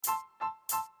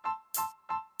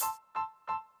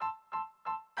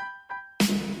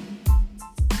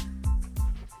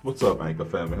What's up, Anchor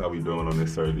family? How we doing on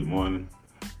this Thursday morning?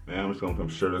 Man, I'm just gonna come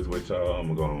share this with y'all.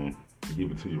 I'm gonna give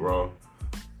it to you raw.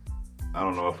 I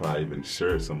don't know if I even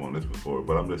shared some on this before,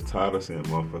 but I'm just tired of seeing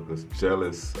motherfuckers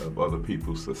jealous of other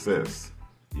people's success.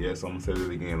 Yes, I'm gonna say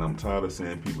that again. I'm tired of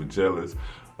seeing people jealous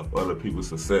of other people's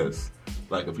success.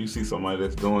 Like if you see somebody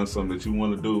that's doing something that you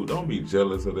want to do, don't be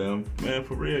jealous of them. Man,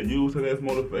 for real, use it as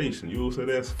motivation. Use it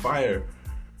as fire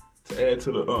to add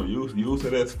to the use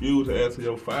it as fuel to add to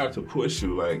your fire to push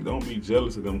you. Like, don't be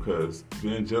jealous of them, because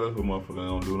being jealous of a motherfucker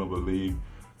don't do nothing but leave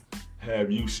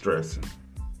have you stressing.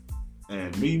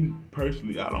 And me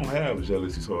personally, I don't have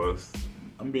jealousy towards.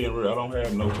 I'm being real. I don't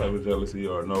have no type of jealousy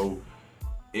or no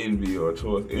envy or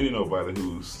towards nobody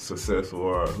who's successful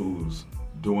or who's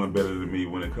doing better than me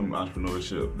when it comes to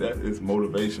entrepreneurship. That is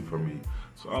motivation for me.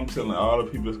 So I'm telling all the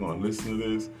people that's going to listen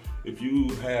to this, if you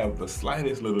have the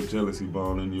slightest little jealousy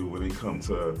bone in you when it comes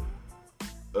to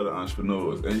other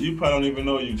entrepreneurs, and you probably don't even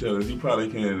know you jealous, you probably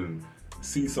can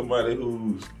see somebody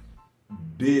who's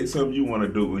did something you want to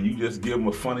do and you just give them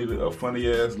a funny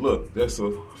ass look. That's a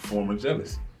form of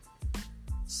jealousy.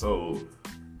 So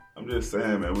I'm just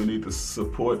saying, man, we need to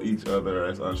support each other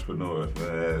as entrepreneurs,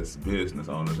 as business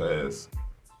owners, as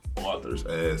authors,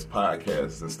 as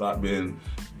podcasters, and stop being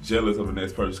jealous of the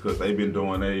next person because they've been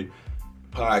doing a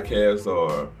podcast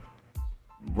or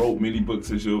wrote many books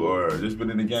as you or just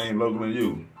been in the game longer than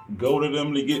you. Go to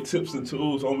them to get tips and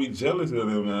tools. Don't be jealous of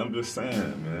them, man. I'm just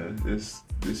saying, man. This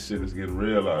shit is getting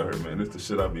real out here, man. This the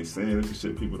shit I be seeing. This the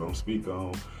shit people don't speak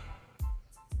on.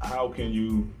 How can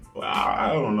you... Well,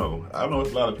 I don't know. I know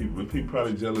it's a lot of people, but people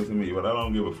probably jealous of me, but I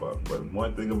don't give a fuck. But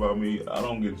one thing about me, I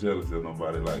don't get jealous of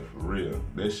nobody, like, for real.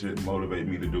 That shit motivate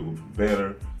me to do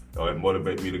better, or it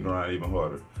motivate me to grind even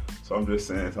harder. So I'm just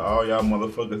saying to all y'all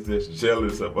motherfuckers that's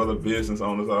jealous of other business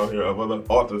owners out here, of other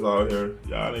authors out here,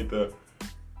 y'all need to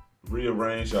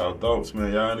rearrange y'all thoughts,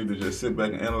 man. Y'all need to just sit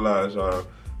back and analyze y'all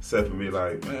self and be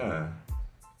like, man,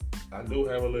 I do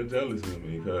have a little jealousy in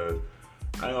me, because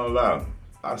I ain't gonna lie.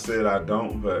 I said I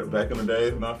don't, but back in the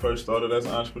days when I first started as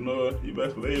an entrepreneur, you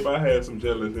best believe I had some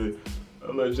jealousy,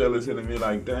 a little jealousy in me,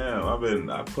 like, damn,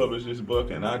 I published this book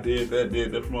and I did that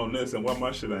promoting this, and why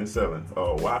my shit ain't selling?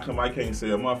 Or why come I can't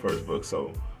sell my first book?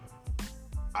 So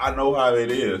I know how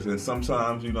it is, and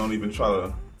sometimes you don't even try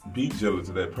to be jealous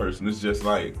of that person. It's just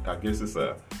like, I guess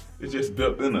it's just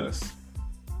built in us.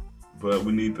 But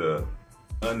we need to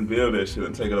unveil that shit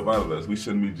and take it up out of us. We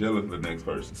shouldn't be jealous of the next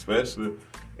person, especially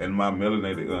in my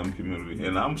melanated community.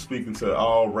 And I'm speaking to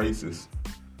all races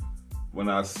when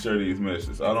I share these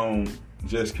messages. I don't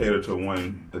just cater to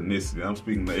one ethnicity. I'm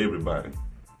speaking to everybody.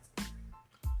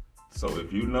 So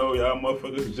if you know y'all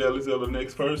motherfuckers jealous of the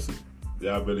next person,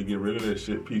 y'all better get rid of that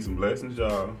shit. Peace and blessings,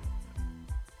 y'all.